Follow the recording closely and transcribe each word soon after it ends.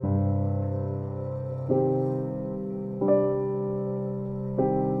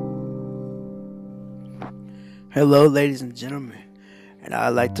Hello, ladies and gentlemen, and I'd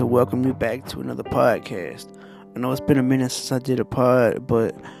like to welcome you back to another podcast. I know it's been a minute since I did a pod,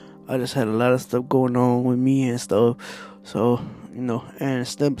 but I just had a lot of stuff going on with me and stuff, so, and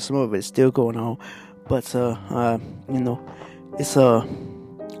some of it's still going on, but, it's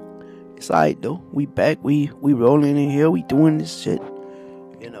alright though. We back, we rolling in here, we doing this shit,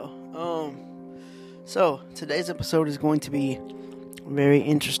 so today's episode is going to be very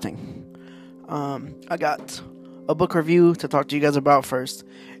interesting. I got a book review to talk to you guys about first,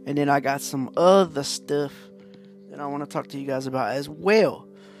 and then I got some other stuff that I want to talk to you guys about as well.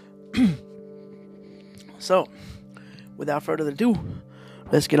 So, without further ado,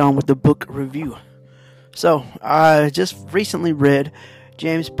 let's get on with the book review. So, I just recently read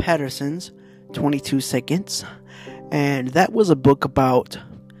James Patterson's 22 Seconds, and that was a book about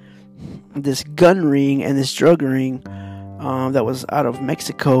this gun ring and this drug ring that was out of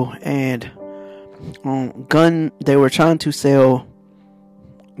Mexico, and they were trying to sell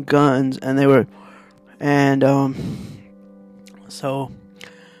guns, so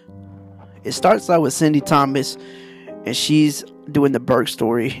it starts out with Cindy Thomas, and she's doing the Burke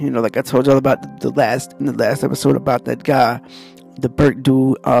story, like I told y'all about in the last episode about that guy, the Burke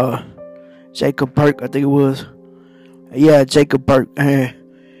dude, Jacob Burke, I think it was, Jacob Burke,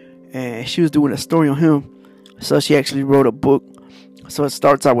 and she was doing a story on him, so she actually wrote a book. So it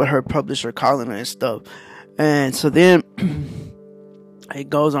starts out with her publisher calling her and stuff. And so then it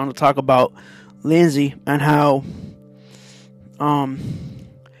goes on to talk about Lindsay and how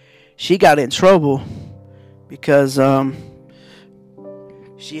she got in trouble because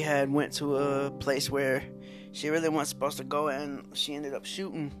she had went to a place where she really wasn't supposed to go, and she ended up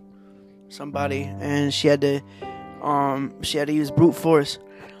shooting somebody, and she had to use brute force.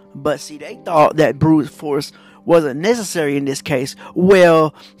 But see, they thought that brute force wasn't necessary in this case.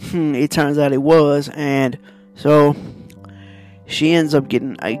 Well, it turns out it was, and so she ends up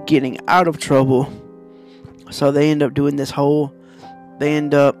getting out of trouble. So they end up doing this whole.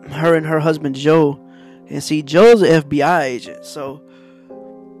 Her and her husband Joe, and see, Joe's an FBI agent. So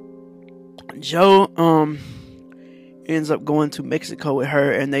Joe ends up going to Mexico with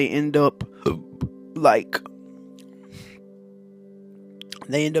her, and they end up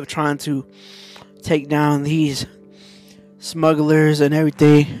trying to take down these smugglers and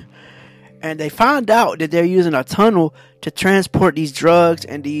everything, and they find out that they're using a tunnel to transport these drugs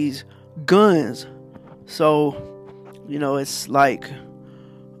and these guns. So it's like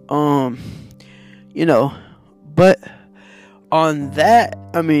but on that,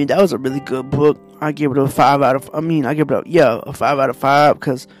 that was a really good book. I give it a 5 out of 5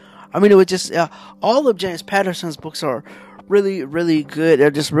 because it was just all of James Patterson's books are really, really good.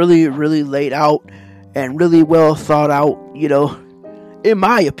 They're just really, really laid out and really well thought out, in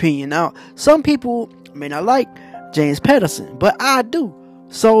my opinion. Now, some people may not like James Patterson, but I do.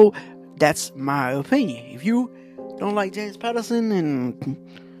 So, that's my opinion. If you don't like James Patterson, then,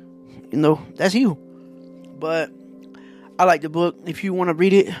 that's you. But I like the book. If you want to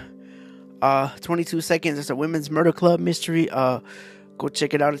read it, 22 Seconds, it's a women's murder club mystery. Go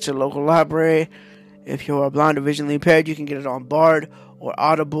check it out at your local library. If you're blind or visually impaired, you can get it on Bard or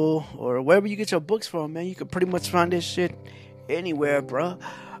Audible or wherever you get your books from, man. You can pretty much find this shit anywhere, bro.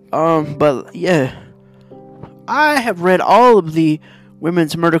 But yeah, I have read all of the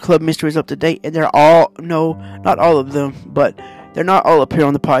Women's Murder Club mysteries up to date, and they're all, no, not all of them, but they're not all up here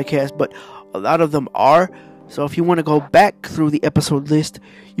on the podcast, but a lot of them are. So if you want to go back through the episode list,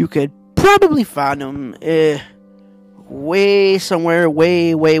 you could probably find them way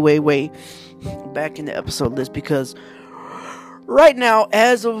back in the episode list, because right now,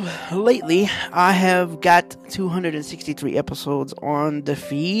 as of lately, I have got 263 episodes on the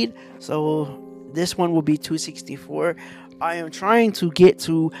feed, so this one will be 264. I am trying to get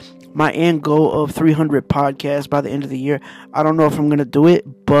to my end goal of 300 podcasts by the end of the year. I don't know if I'm gonna do it,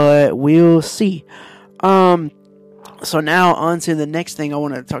 but we'll see. So now on to the next thing I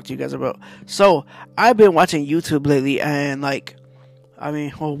want to talk to you guys about. So I've been watching YouTube lately, and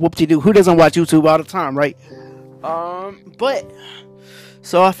whoop-de-doo, who doesn't watch YouTube all the time, right? But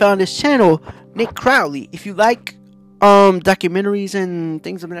so I found this channel, Nick Crowley. If you like documentaries and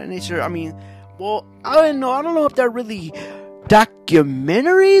things of that nature, I don't know if they're really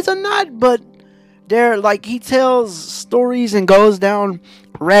documentaries or not, but they're he tells stories and goes down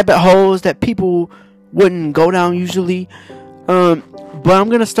rabbit holes that people wouldn't go down usually. But I'm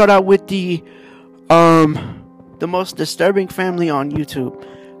gonna start out with the most disturbing family on YouTube,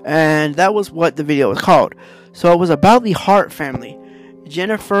 and that was what the video was called. So it was about the Hart family.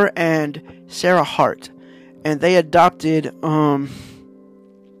 Jennifer and Sarah Hart, and they adopted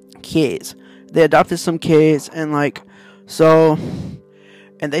kids. They adopted some kids, and like so,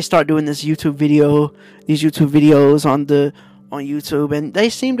 and they start doing these YouTube videos on YouTube, and they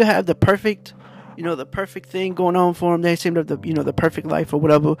seem to have the perfect thing going on for them. They seem to have the perfect life or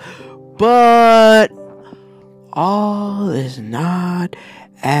whatever, but all is not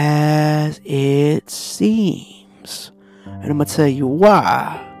as it seems. And I'm gonna tell you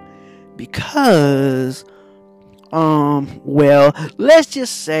why. Because, well, let's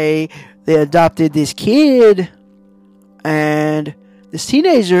just say they adopted this kid and this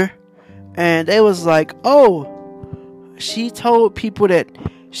teenager, and they was like, oh, she told people that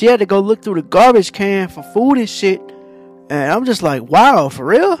she had to go look through the garbage can for food and shit. And I'm just like, wow, for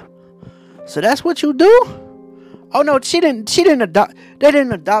real? So that's what you do? Oh no, she didn't adopt. They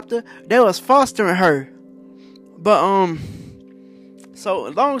didn't adopt her. They was fostering her. But so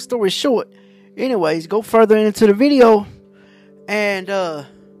long story short, anyways, go further into the video, and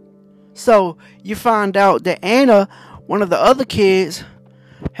so you find out that Anna, one of the other kids,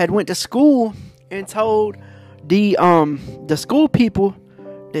 had went to school and told the school people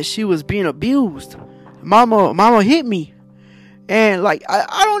that she was being abused. Mama hit me, and like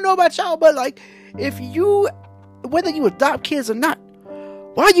I don't know about y'all, but like whether you adopt kids or not,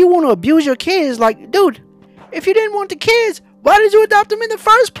 why do you want to abuse your kids? Like, dude, if you didn't want the kids, why did you adopt them in the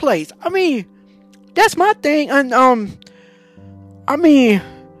first place? I mean, that's my thing. And I mean,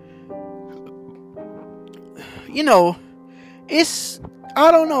 it's,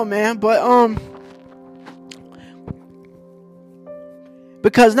 I don't know, man, but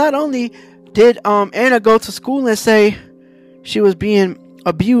because not only did Anna go to school and say she was being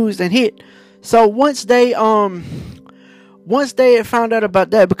abused and hit, so once they found out about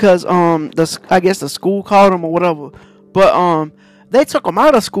that, because I guess the school called them or whatever, but they took them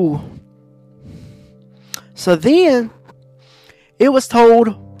out of school. So then it was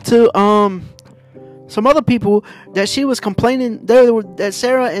told to some other people that she was complaining, that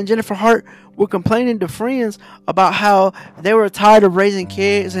Sarah and Jennifer Hart were complaining to friends about how they were tired of raising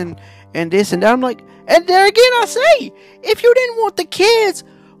kids and this and that. I'm like, and there again I say, if you didn't want the kids,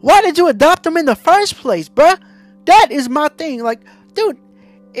 why did you adopt them in the first place, bruh? That is my thing. Like, dude,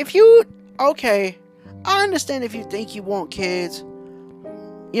 okay, I understand if you think you want kids,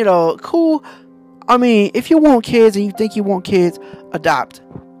 cool. I mean, if you want kids and you think you want kids, adopt.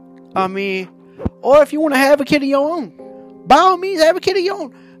 I mean, or if you want to have a kid of your own, by all means, have a kid of your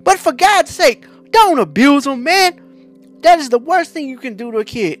own. But for God's sake, don't abuse them, man. That is the worst thing you can do to a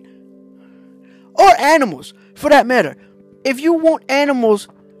kid. Or animals, for that matter. If you want animals,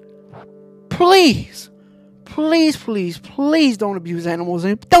 please don't abuse animals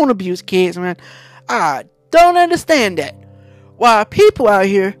and don't abuse kids, man. I don't understand that. Why people out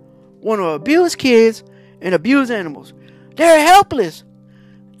here want to abuse kids and abuse animals. They're helpless.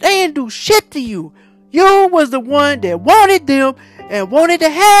 They didn't do shit to you. You was the one that wanted them and wanted to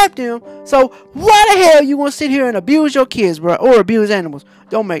have them. So why the hell you want to sit here and abuse your kids, bro, or abuse animals?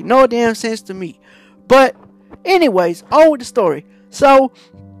 Don't make no damn sense to me. But anyways, on with the story. So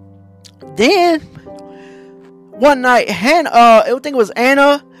then one night, I think it was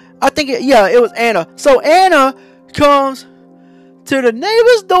Anna. It was Anna. So Anna comes to the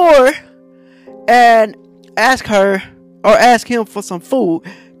neighbor's door and ask him for some food,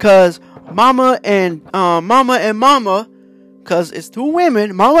 cause Mama and Mama, cause it's two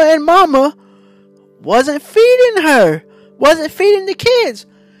women, Mama and Mama wasn't feeding the kids.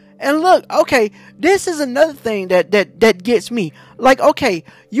 And look, okay, this is another thing that gets me. Like, okay,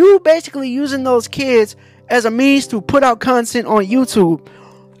 you basically using those kids as a means to put out content on YouTube.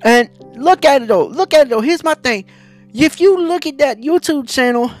 And look at it though. Here's my thing. If you look at that YouTube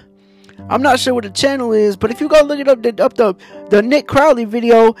channel, I'm not sure what the channel is, but if you go look it up, the Nick Crowley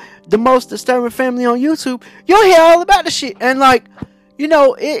video, The Most Disturbing Family on YouTube, you'll hear all about the shit. And like,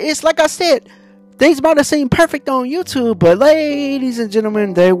 it's like I said, things might have seemed perfect on YouTube, but ladies and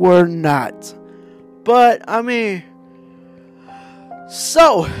gentlemen, they were not. But I mean,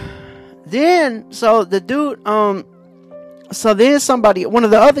 so the dude, so then somebody, one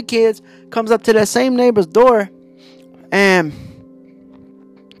of the other kids, comes up to that same neighbor's door, and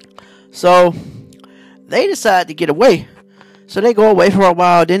so they decide to get away. So they go away for a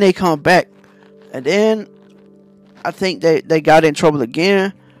while, then they come back, and then I think they got in trouble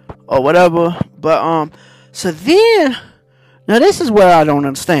again or whatever. But so then, now this is where I don't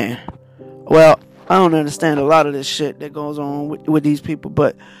understand. Well, I don't understand a lot of this shit that goes on with these people,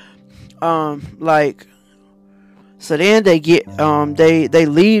 but like, so then they get they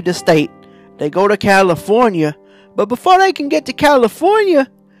leave the state, they go to California But before they can get to California,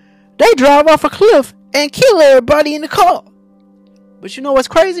 they drive off a cliff and kill everybody in the car. But you know what's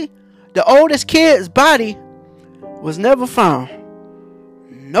crazy? The oldest kid's body was never found.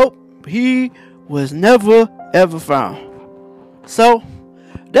 Nope, he was never ever found. So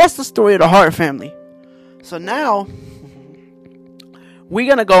that's the story of the Hart family. So now we're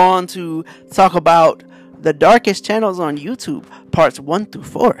gonna go on to talk about the darkest channels on YouTube, parts 1 through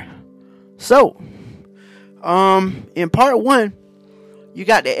 4. So, in part 1, you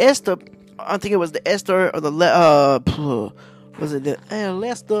got the Esther. I think it was the Esther or the was it the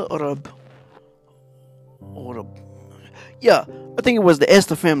Lester or the yeah, I think it was the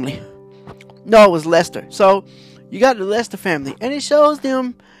Esther family. No, it was Lester. So you got the Lester family, and it shows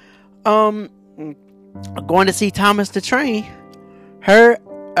them going to see Thomas the Train. Her,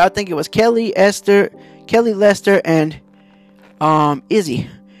 I think it was Kelly, Lester, and Izzy.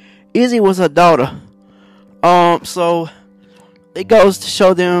 Izzy was her daughter. So it goes to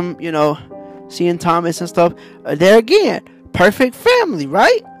show them, seeing Thomas and stuff. There again, perfect family,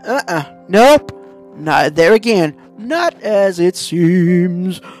 right? Nope. Not there again. Not as it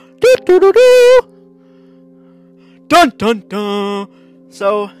seems. Dun dun dun.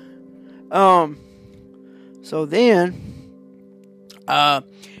 So then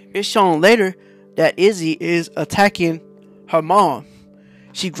it's shown later that Izzy is attacking her mom.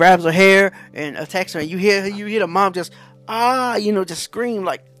 She grabs her hair and attacks her, and you hear the mom just just scream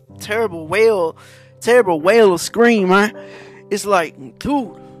like terrible wail of scream, right? It's like,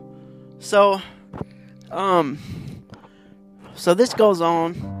 dude. So this goes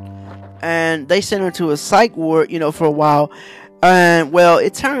on, and they send her to a psych ward, for a while. And well,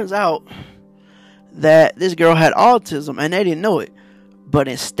 it turns out that this girl had autism, and they didn't know it. But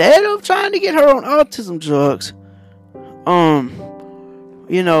instead of trying to get her on autism drugs,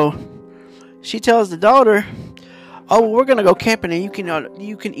 she tells the daughter, "Oh, we're gonna go camping, and you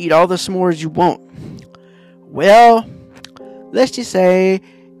can eat all the s'mores you want." Well, let's just say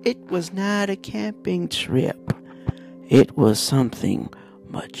it was not a camping trip. It was something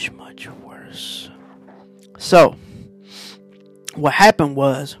much, much worse. So, what happened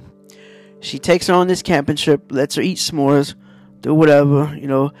was, she takes her on this camping trip, lets her eat s'mores, do whatever,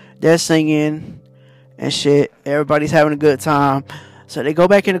 they're singing and shit. Everybody's having a good time. So they go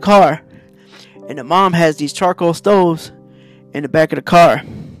back in the car, and the mom has these charcoal stoves in the back of the car.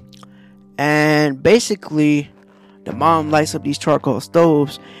 And basically, the mom lights up these charcoal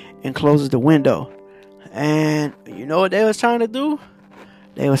stoves and closes the window. And you know what they was trying to do?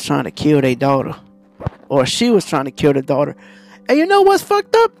 They was trying to kill their daughter. Or she was trying to kill the daughter. And you know what's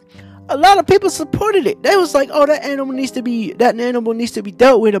fucked up? A lot of people supported it. They was like, "Oh, that animal needs to be dealt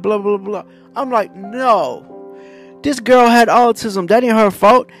with," blah blah blah. I'm like, no. This girl had autism. That ain't her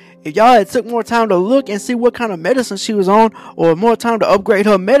fault. If y'all had took more time to look and see what kind of medicine she was on, or more time to upgrade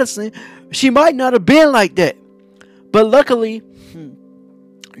her medicine, she might not have been like that. But luckily,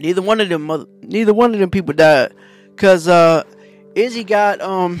 neither one of them people died, cause Izzy got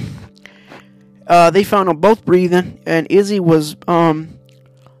they found them both breathing, and Izzy was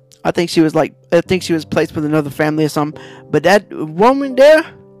I think she was placed with another family or something. But that woman there,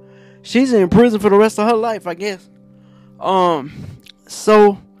 she's in prison for the rest of her life, I guess.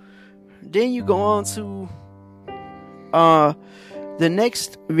 So then you go on to the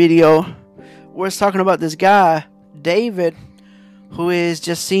next video, where it's talking about this guy, David, who is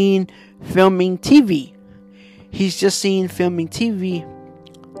just seen filming TV. He's just seen filming TV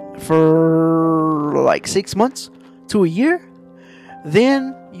for like 6 months to a year.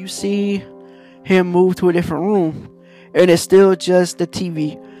 Then you see him move to a different room, and it's still just the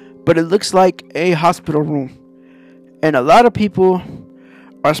TV, but it looks like a hospital room. And a lot of people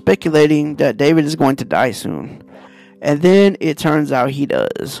are speculating that David is going to die soon. And then it turns out he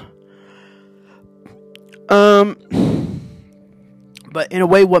does. But in a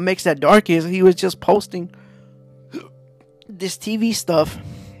way, what makes that dark is he was just posting this TV stuff,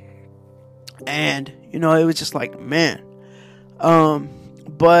 and it was just like, man.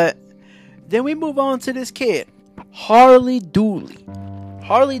 But then we move on to this kid, Harley Dooley.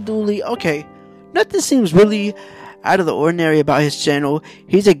 Okay, nothing seems really out of the ordinary about his channel.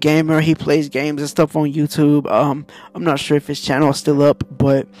 He's a gamer. He plays games and stuff on YouTube. I'm not sure if his channel is still up,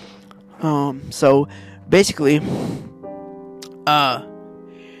 but so basically,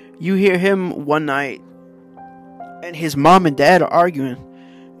 you hear him one night, and his mom and dad are arguing,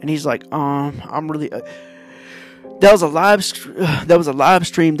 and he's like, I'm really. There was a live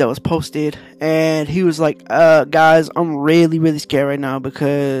stream that was posted, and he was like, guys, I'm really, really scared right now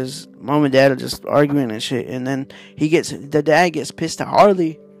because mom and dad are just arguing and shit. And then the dad gets pissed at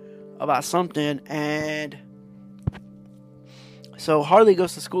Harley about something, and So Harley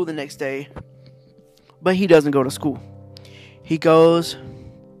goes to school the next day, but he doesn't go to school. He goes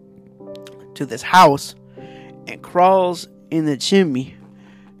to this house and crawls in the chimney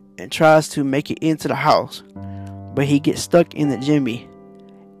and tries to make it into the house, but he gets stuck in the chimney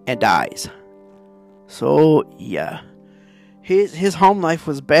and dies. So yeah, his home life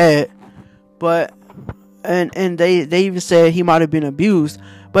was bad, but and they even said he might have been abused,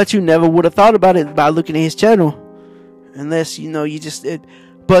 but you never would have thought about it by looking at his channel, unless you just.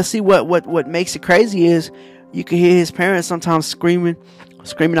 But see what makes it crazy is you can hear his parents sometimes screaming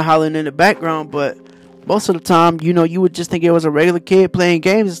and hollering in the background, but most of the time, you would just think it was a regular kid playing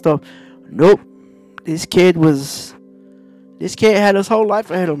games and stuff. Nope, this kid had his whole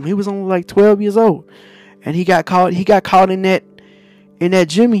life ahead of him. He was only like 12 years old, and he got caught in that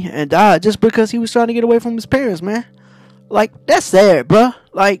Jimmy and died just because he was trying to get away from his parents, man. Like, that's sad, bruh.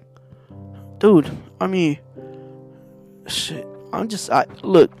 Like, dude, I mean, shit. I'm just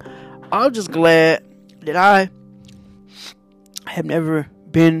glad that I have never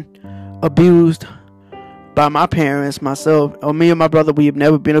been abused by my parents, myself, or me and my brother. We have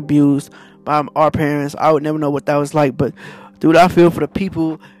never been abused by our parents. I would never know what that was like, but dude, I feel for the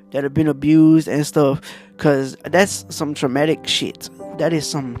people that have been abused and stuff, because that's some traumatic shit. That is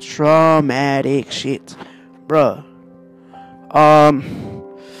some traumatic shit, bruh.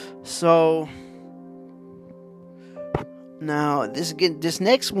 So now this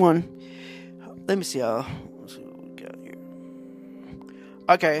next one, let me see what we got here.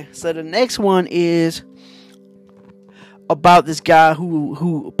 Okay, so the next one is about this guy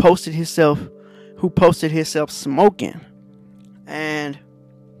who posted himself smoking. And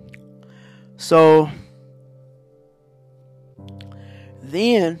so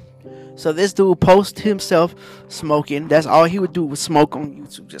this dude posted himself smoking. That's all he would do was smoke on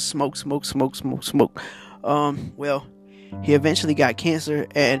YouTube. Just smoke. Well, he eventually got cancer,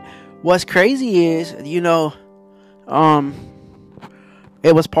 and what's crazy is, it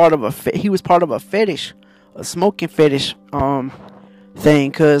was part of he was part of a fetish, a smoking fetish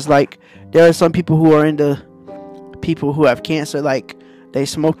thing, cause like there are some people who are into people who have cancer, like they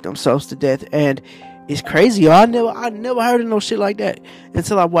smoke themselves to death, and it's crazy. I never heard of no shit like that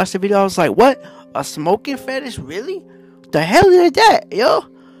until I watched the video. I was like, what? A smoking fetish? Really? What the hell is that, yo?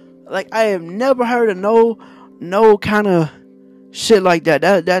 Like, I have never heard of no kind of shit like that.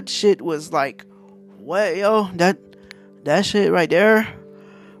 That shit was like, what, yo? That shit right there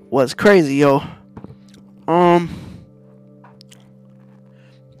was crazy, yo. And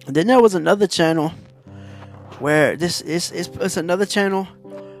then there was another channel where it's another channel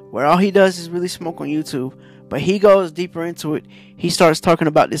where all he does is really smoke on YouTube, but he goes deeper into it. He starts talking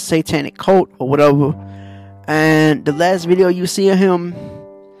about this satanic cult or whatever, and the last video you see of him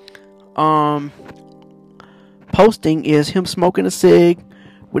posting is him smoking a cig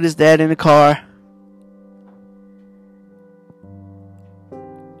with his dad in the car.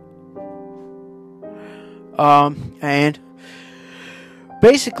 And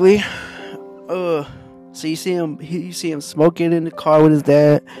basically, so you see him smoking in the car with his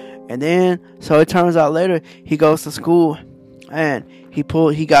dad, and then so it turns out later he goes to school, and he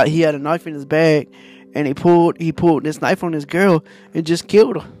had a knife in his bag, and he pulled this knife on this girl and just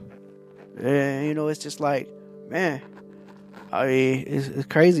killed her. And it's just like, man, I mean, it's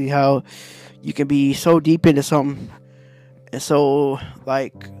crazy how you can be so deep into something, and so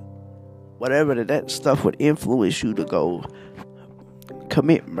like whatever that stuff would influence you to go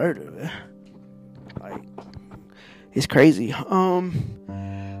commit murder, man. Like, it's crazy.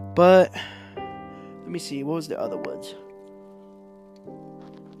 But let me see, what was the other ones?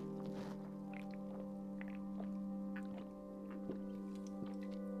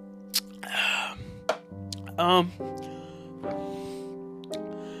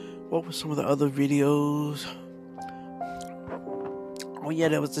 What were some of the other videos? Oh yeah,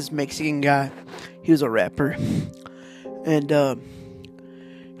 there was this Mexican guy. He was a rapper, and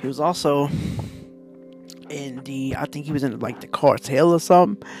he was also I think he was in like the cartel or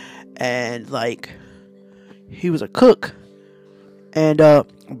something, and like he was a cook, and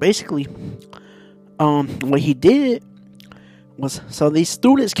basically what he did was, so these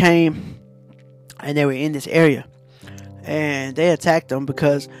students came and they were in this area, and they attacked them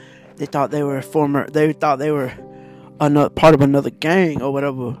because they thought they were another part of another gang or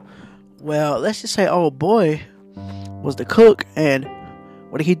whatever. Well, let's just say old boy was the cook, and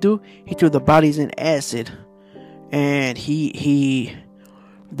what did he do? He threw the bodies in acid, and the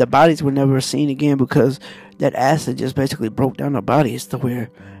bodies were never seen again because that acid just basically broke down the bodies to where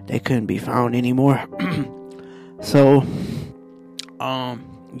they couldn't be found anymore. So,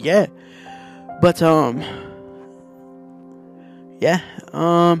 yeah, but yeah,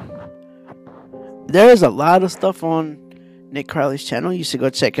 there's a lot of stuff on Nick Crowley's channel. You should go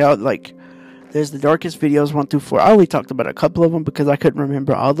check out. Like, there's the darkest videos 1 through 4. I only talked about a couple of them because I couldn't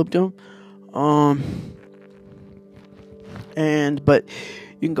remember all of them. But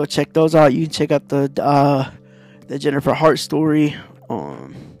you can go check those out. You can check out the Jennifer Hart story,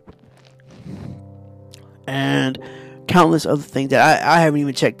 and countless other things that I haven't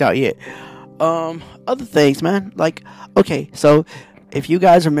even checked out yet. Other things, man. Like, okay, so if you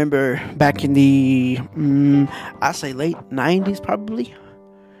guys remember back in the, I say late 90s, probably,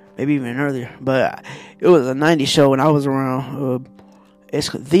 maybe even earlier, but it was a 90s show when I was around. It's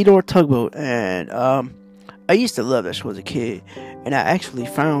Theodore Tugboat, and I used to love that show as a kid, and I actually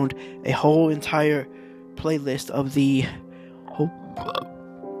found a whole entire playlist of the whole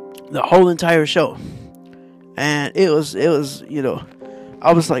entire show, and it was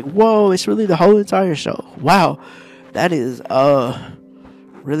I was like, whoa, it's really the whole entire show. Wow, that is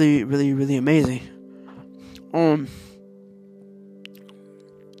really, really, really amazing.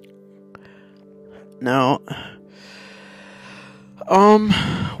 Now,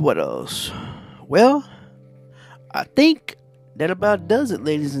 what else? Well, I think that about does it,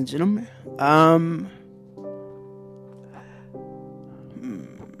 ladies and gentlemen.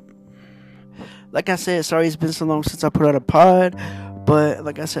 Like I said, sorry it's been so long since I put out a pod, but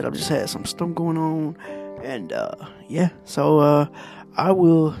like I said, I've just had some stuff going on, and yeah, so I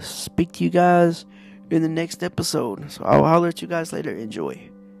will speak to you guys in the next episode. So I'll holler at you guys later. Enjoy.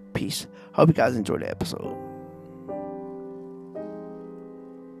 Peace. Hope you guys enjoyed the episode.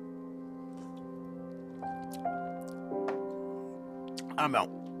 I'm out.